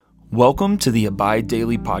Welcome to the Abide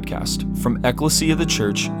Daily podcast from Ecclesia the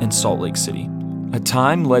Church in Salt Lake City, a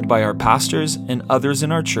time led by our pastors and others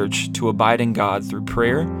in our church to abide in God through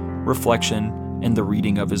prayer, reflection, and the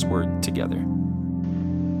reading of His Word together.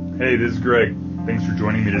 Hey, this is Greg. Thanks for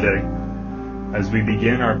joining me today. As we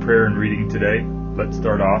begin our prayer and reading today, let's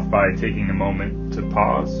start off by taking a moment to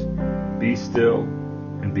pause, be still,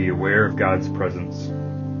 and be aware of God's presence.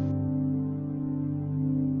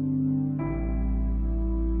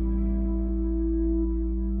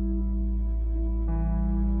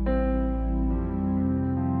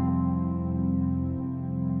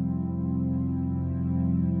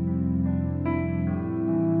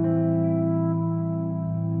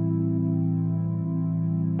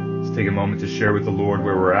 Take a moment to share with the Lord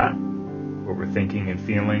where we're at, what we're thinking and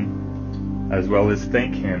feeling, as well as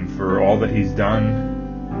thank Him for all that He's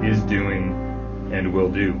done, is doing, and will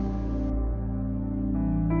do.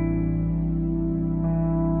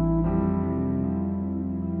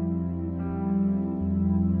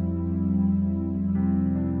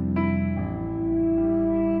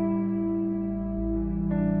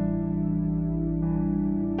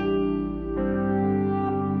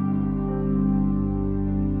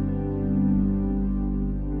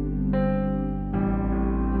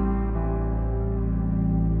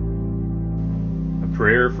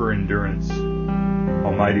 Prayer for endurance.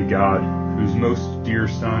 Almighty God, whose most dear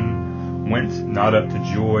Son went not up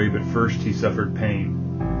to joy, but first He suffered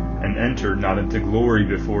pain, and entered not into glory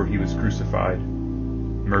before He was crucified,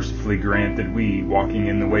 mercifully grant that we, walking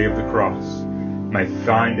in the way of the cross, might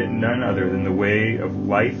find it none other than the way of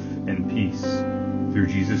life and peace, through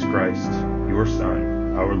Jesus Christ, your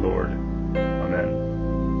Son, our Lord. Amen.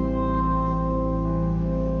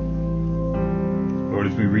 Lord,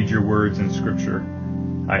 as we read your words in Scripture,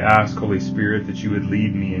 I ask, Holy Spirit, that you would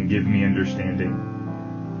lead me and give me understanding.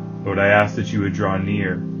 Lord, I ask that you would draw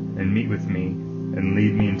near and meet with me and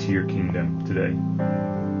lead me into your kingdom today.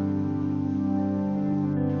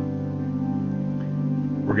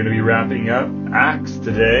 We're going to be wrapping up Acts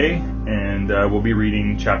today, and we'll be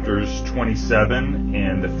reading chapters 27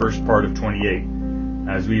 and the first part of 28.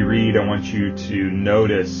 As we read, I want you to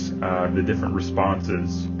notice the different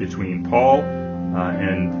responses between Paul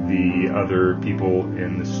and the other people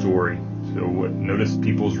in the story. So notice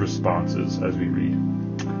people's responses as we read.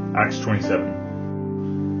 Acts 27.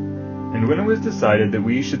 And when it was decided that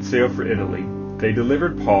we should sail for Italy, they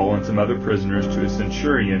delivered Paul and some other prisoners to a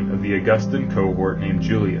centurion of the Augustan cohort named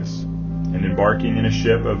Julius. And embarking in a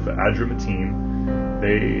ship of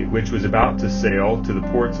Adramyttium, which was about to sail to the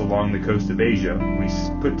ports along the coast of Asia, we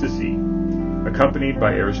put to sea, accompanied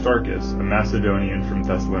by Aristarchus, a Macedonian from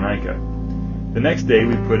Thessalonica. The next day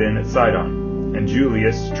we put in at Sidon, and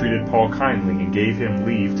Julius treated Paul kindly and gave him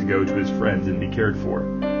leave to go to his friends and be cared for.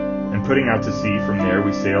 And putting out to sea from there,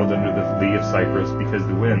 we sailed under the lee of Cyprus because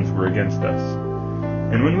the winds were against us.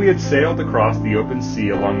 And when we had sailed across the open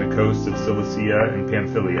sea along the coasts of Cilicia and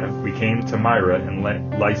Pamphylia, we came to Myra and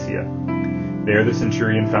Lycia. There the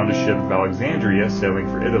centurion found a ship of Alexandria sailing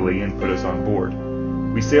for Italy and put us on board.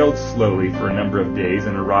 We sailed slowly for a number of days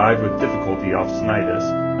and arrived with difficulty off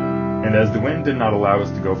Cnidus. And as the wind did not allow us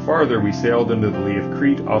to go farther, we sailed under the lee of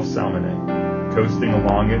Crete off Salmone. Coasting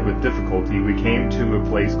along it with difficulty, we came to a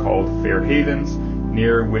place called Fair Havens,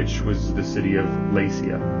 near which was the city of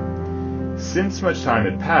Lasea. Since much time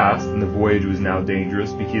had passed, and the voyage was now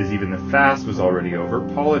dangerous because even the fast was already over,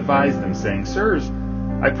 Paul advised them, saying, Sirs,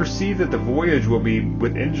 I perceive that the voyage will be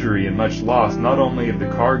with injury and much loss, not only of the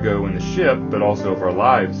cargo and the ship, but also of our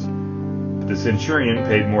lives. But the centurion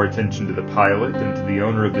paid more attention to the pilot and to the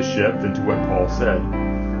owner of the ship than to what Paul said.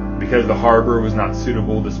 Because the harbor was not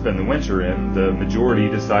suitable to spend the winter in, the majority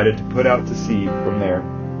decided to put out to sea from there,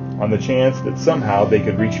 on the chance that somehow they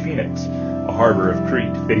could reach Phoenix, a harbor of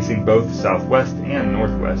Crete, facing both southwest and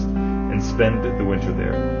northwest, and spend the winter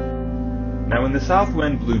there. Now when the south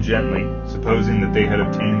wind blew gently, supposing that they had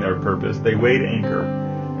obtained their purpose, they weighed anchor,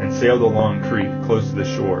 and sailed along Crete, close to the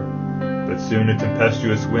shore. But soon a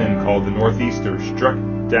tempestuous wind called the northeaster struck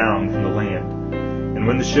down from the land. And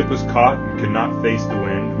when the ship was caught and could not face the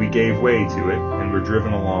wind, we gave way to it and were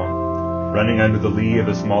driven along, running under the lee of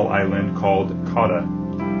a small island called Cauda.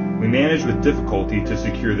 We managed with difficulty to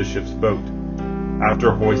secure the ship's boat.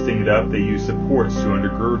 After hoisting it up, they used supports to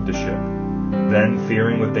undergird the ship. Then,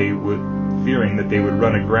 fearing that they would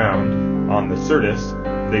run aground on the Syrtis,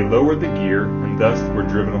 they lowered the gear and thus were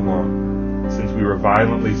driven along. Since we were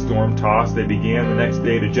violently storm-tossed, they began the next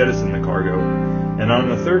day to jettison the cargo, and on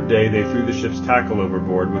the third day they threw the ship's tackle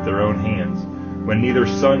overboard with their own hands, when neither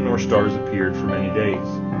sun nor stars appeared for many days.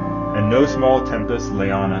 And no small tempest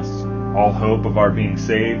lay on us. All hope of our being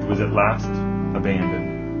saved was at last abandoned.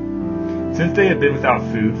 Since they had been without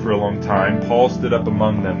food for a long time, Paul stood up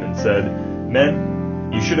among them and said, "Men,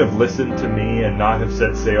 you should have listened to me and not have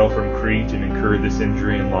set sail from Crete and incurred this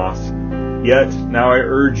injury and loss. Yet now I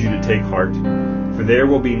urge you to take heart, for there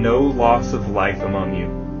will be no loss of life among you,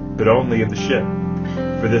 but only of the ship.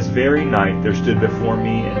 For this very night there stood before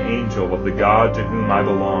me an angel of the God to whom I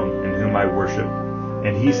belong and whom I worship.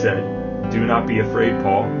 And he said, 'Do not be afraid,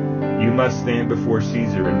 Paul. You must stand before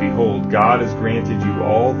Caesar, and behold, God has granted you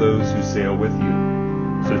all those who sail with you.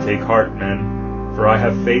 So take heart, men, for I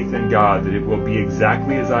have faith in God that it will be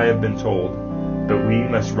exactly as I have been told, but we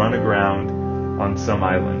must run aground on some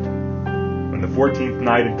island.' When the 14th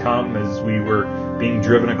night had come, as we were being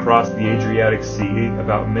driven across the Adriatic Sea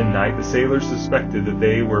about midnight, the sailors suspected that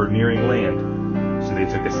they were nearing land. So they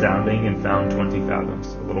took a sounding and found 20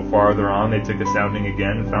 fathoms. A little farther on, they took a sounding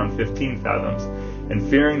again and found 15 fathoms. And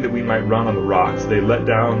fearing that we might run on the rocks, they let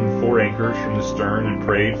down 4 anchors from the stern and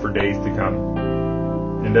prayed for days to come.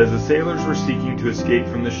 And as the sailors were seeking to escape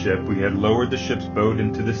from the ship, we had lowered the ship's boat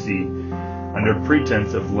into the sea, under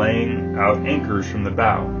pretense of laying out anchors from the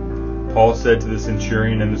bow. Paul said to the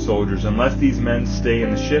centurion and the soldiers, 'Unless these men stay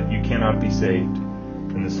in the ship, you cannot be saved.'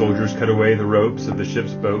 And the soldiers cut away the ropes of the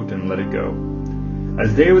ship's boat and let it go.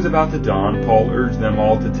 As day was about to dawn, Paul urged them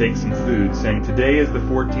all to take some food, saying, 'Today is the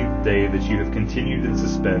 14th day that you have continued in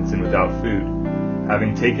suspense and without food,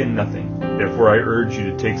 having taken nothing. Therefore I urge you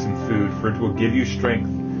to take some food, for it will give you strength,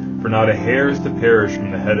 for not a hair is to perish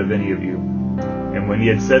from the head of any of you.' And when he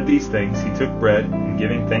had said these things, he took bread, and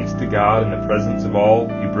giving thanks to God in the presence of all,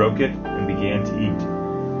 he broke it and began to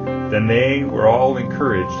eat. Then they were all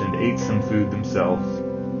encouraged and ate some food themselves.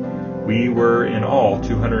 We were in all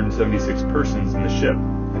 276 persons in the ship,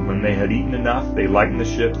 and when they had eaten enough, they lightened the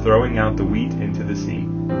ship, throwing out the wheat into the sea.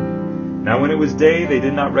 Now when it was day, they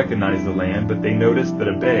did not recognize the land, but they noticed that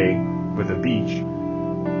a bay with a beach,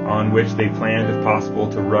 on which they planned, if possible,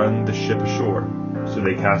 to run the ship ashore. So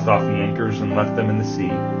they cast off the anchors and left them in the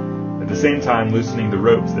sea, at the same time loosening the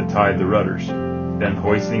ropes that tied the rudders. Then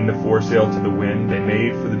hoisting the foresail to the wind, they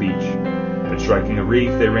made for the beach. But striking a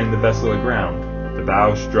reef, they ran the vessel aground. The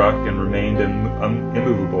bow struck and remained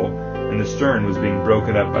immovable, and the stern was being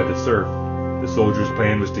broken up by the surf. The soldiers'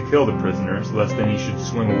 plan was to kill the prisoners, lest any should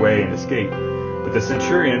swim away and escape. But the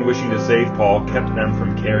centurion, wishing to save Paul, kept them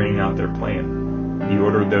from carrying out their plan. He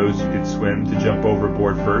ordered those who could swim to jump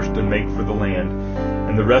overboard first and make for the land,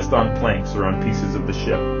 and the rest on planks or on pieces of the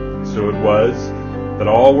ship. So it was that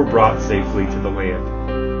all were brought safely to the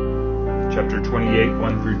land. Chapter 28,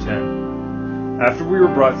 1 through 10. After we were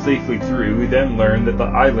brought safely through, we then learned that the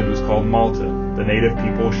island was called Malta. The native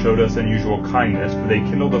people showed us unusual kindness, for they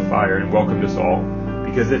kindled a fire and welcomed us all,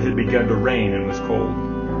 because it had begun to rain and was cold.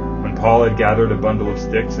 When Paul had gathered a bundle of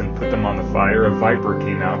sticks and put them on the fire, a viper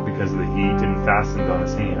came out because of the heat and fastened on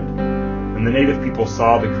his hand. When the native people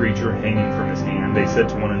saw the creature hanging from his hand, they said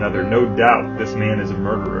to one another, "No doubt this man is a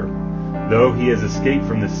murderer. Though he has escaped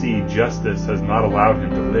from the sea, justice has not allowed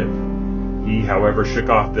him to live." He, however, shook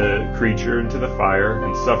off the creature into the fire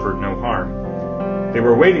and suffered no harm. They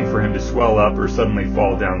were waiting for him to swell up or suddenly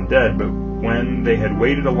fall down dead, but when they had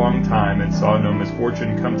waited a long time and saw no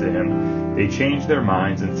misfortune come to him, they changed their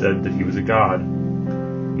minds and said that he was a god.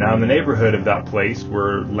 Now in the neighborhood of that place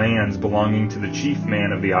were lands belonging to the chief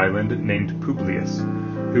man of the island, named Publius,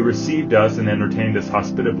 who received us and entertained us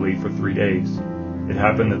hospitably for 3 days. It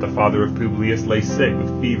happened that the father of Publius lay sick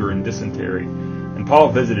with fever and dysentery, and Paul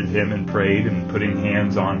visited him and prayed, and putting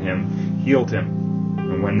hands on him, healed him.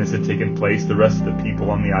 And when this had taken place, the rest of the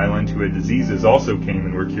people on the island who had diseases also came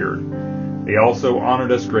and were cured. They also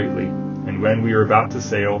honored us greatly, and when we were about to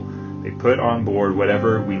sail, they put on board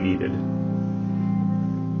whatever we needed.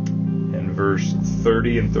 And verse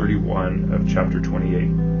 30 and 31 of chapter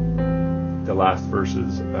 28, the last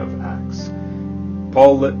verses of Acts.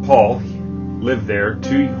 Paul lived there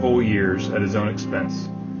 2 whole years at his own expense,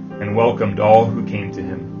 and welcomed all who came to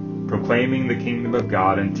him, proclaiming the kingdom of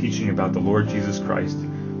God and teaching about the Lord Jesus Christ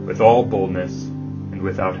with all boldness and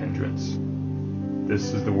without hindrance.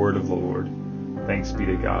 This is the word of the Lord. Thanks be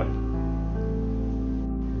to God.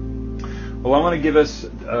 Well, I want to give us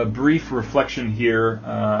a brief reflection here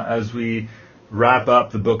as we wrap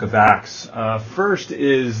up the book of Acts. First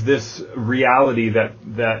is this reality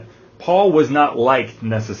that Paul was not liked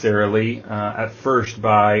necessarily at first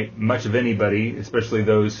by much of anybody, especially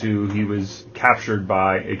those who he was captured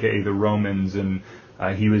by, aka the Romans, and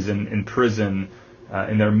he was in prison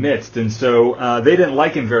in their midst. And so they didn't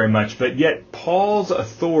like him very much, but yet Paul's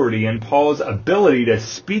authority and Paul's ability to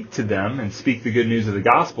speak to them and speak the good news of the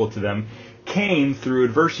gospel to them came through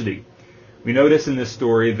adversity. We notice in this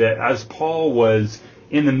story that as Paul was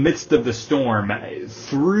in the midst of the storm,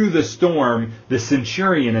 through the storm, the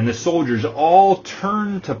centurion and the soldiers all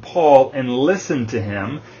turned to Paul and listened to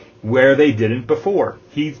him where they didn't before.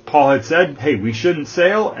 Paul had said, hey, we shouldn't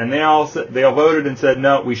sail, and they all voted and said,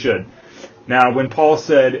 no, we should. Now, when Paul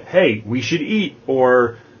said, hey, we should eat,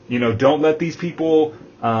 or, don't let these people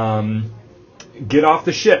get off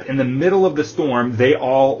the ship, in the middle of the storm, they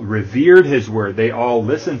all revered his word. They all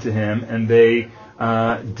listened to him, and they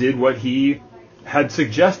did what he had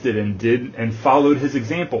suggested and followed his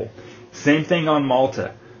example. Same thing on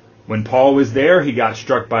Malta. When Paul was there, he got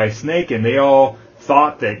struck by a snake, and they all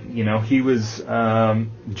thought that he was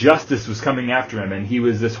justice was coming after him, and he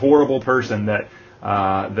was this horrible person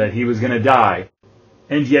that he was going to die.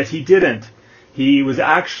 And yet he didn't. He was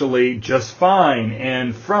actually just fine,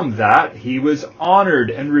 and from that he was honored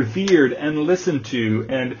and revered and listened to,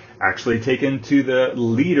 and actually taken to the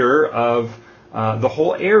leader of the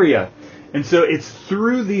whole area. And so it's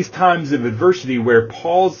through these times of adversity where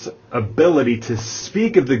Paul's ability to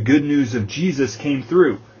speak of the good news of Jesus came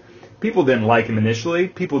through. People didn't like him initially.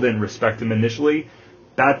 People didn't respect him initially.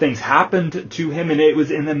 Bad things happened to him, and it was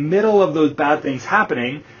in the middle of those bad things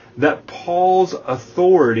happening that Paul's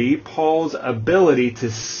authority, Paul's ability to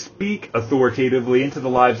speak authoritatively into the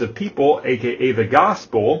lives of people, aka the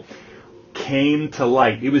gospel, came to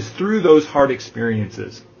light. It was through those hard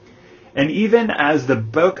experiences. And even as the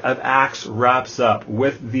book of Acts wraps up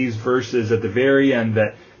with these verses at the very end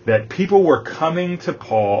that people were coming to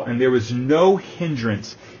Paul and there was no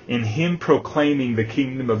hindrance in him proclaiming the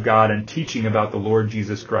kingdom of God and teaching about the Lord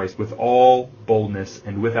Jesus Christ with all boldness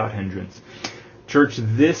and without hindrance. Church,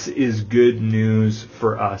 this is good news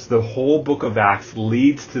for us. The whole book of Acts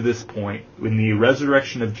leads to this point in the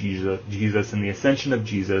resurrection of Jesus and the ascension of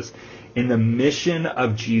Jesus, in the mission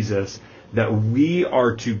of Jesus, that we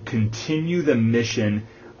are to continue the mission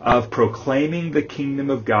of proclaiming the kingdom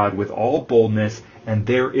of God with all boldness, and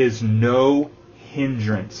there is no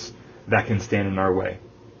hindrance that can stand in our way.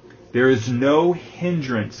 There is no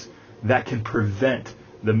hindrance that can prevent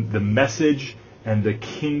the message and the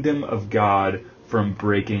kingdom of God from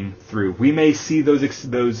breaking through. We may see those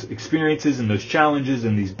experiences and those challenges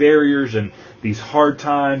and these barriers and these hard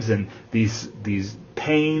times and these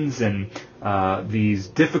pains and these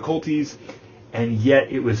difficulties, and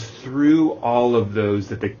yet it was through all of those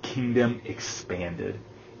that the kingdom expanded.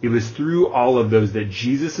 It was through all of those that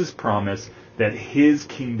Jesus' promise that his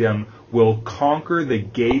kingdom will conquer the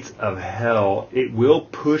gates of hell. It will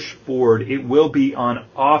push forward. It will be on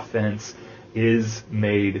offense, is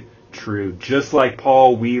made true. Just like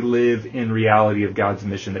Paul, we live in reality of God's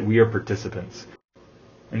mission, that we are participants.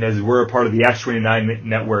 And as we're a part of the Acts 29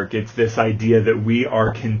 network, it's this idea that we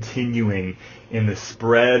are continuing in the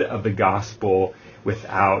spread of the gospel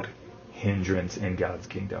without hindrance in God's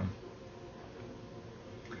kingdom.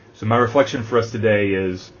 So my reflection for us today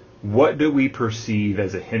is, what do we perceive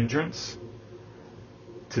as a hindrance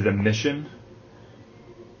to the mission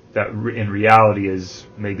that in reality is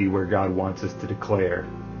maybe where God wants us to declare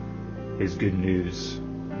his good news?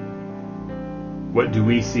 What do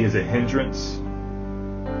we see as a hindrance?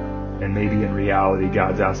 And maybe in reality,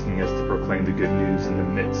 God's asking us to proclaim the good news in the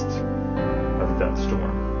midst of that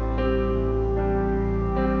storm.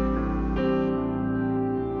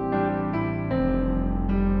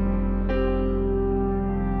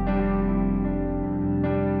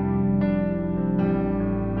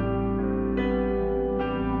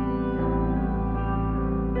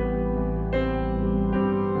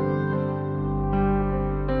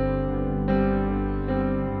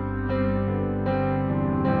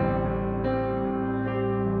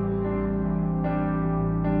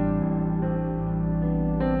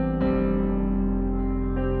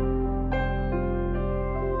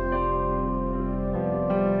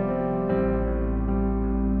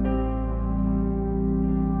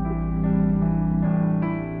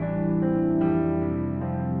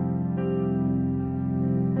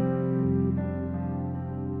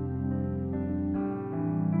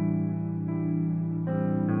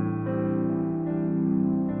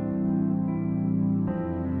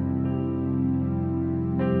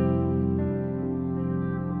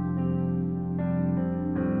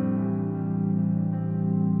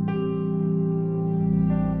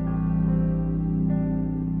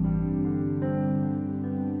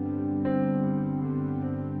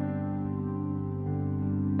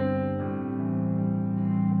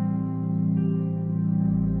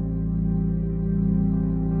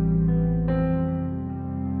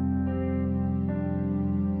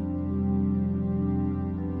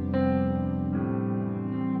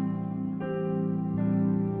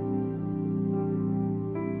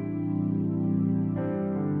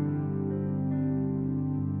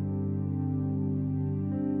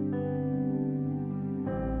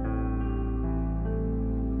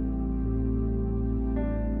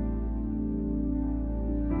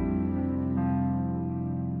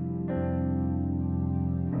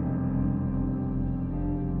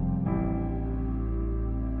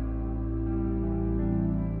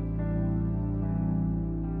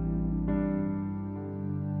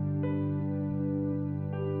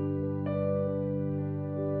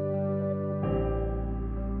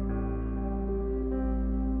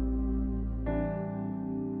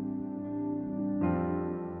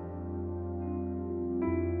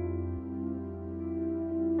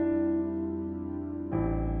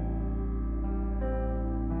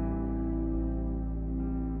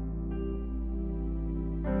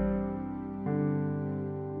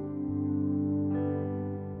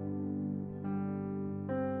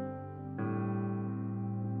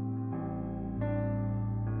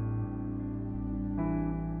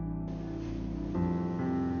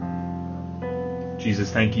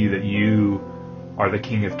 Jesus, thank you that you are the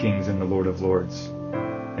King of Kings and the Lord of Lords,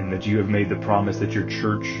 and that you have made the promise that your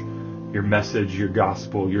church, your message, your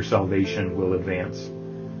gospel, your salvation will advance,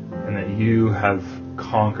 and that you have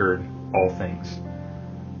conquered all things.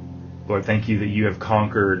 Lord, thank you that you have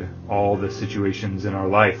conquered all the situations in our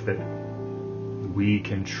life, that we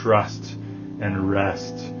can trust and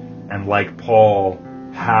rest, and like Paul,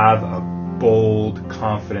 have a bold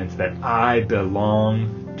confidence that I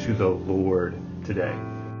belong to the Lord today,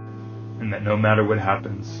 and that no matter what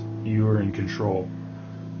happens, you are in control,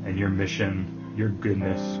 and your mission, your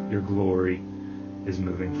goodness, your glory is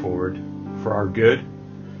moving forward for our good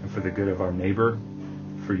and for the good of our neighbor,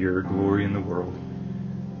 for your glory in the world,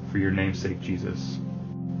 for your name's sake, Jesus.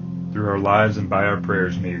 Through our lives and by our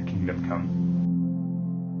prayers, may your kingdom come.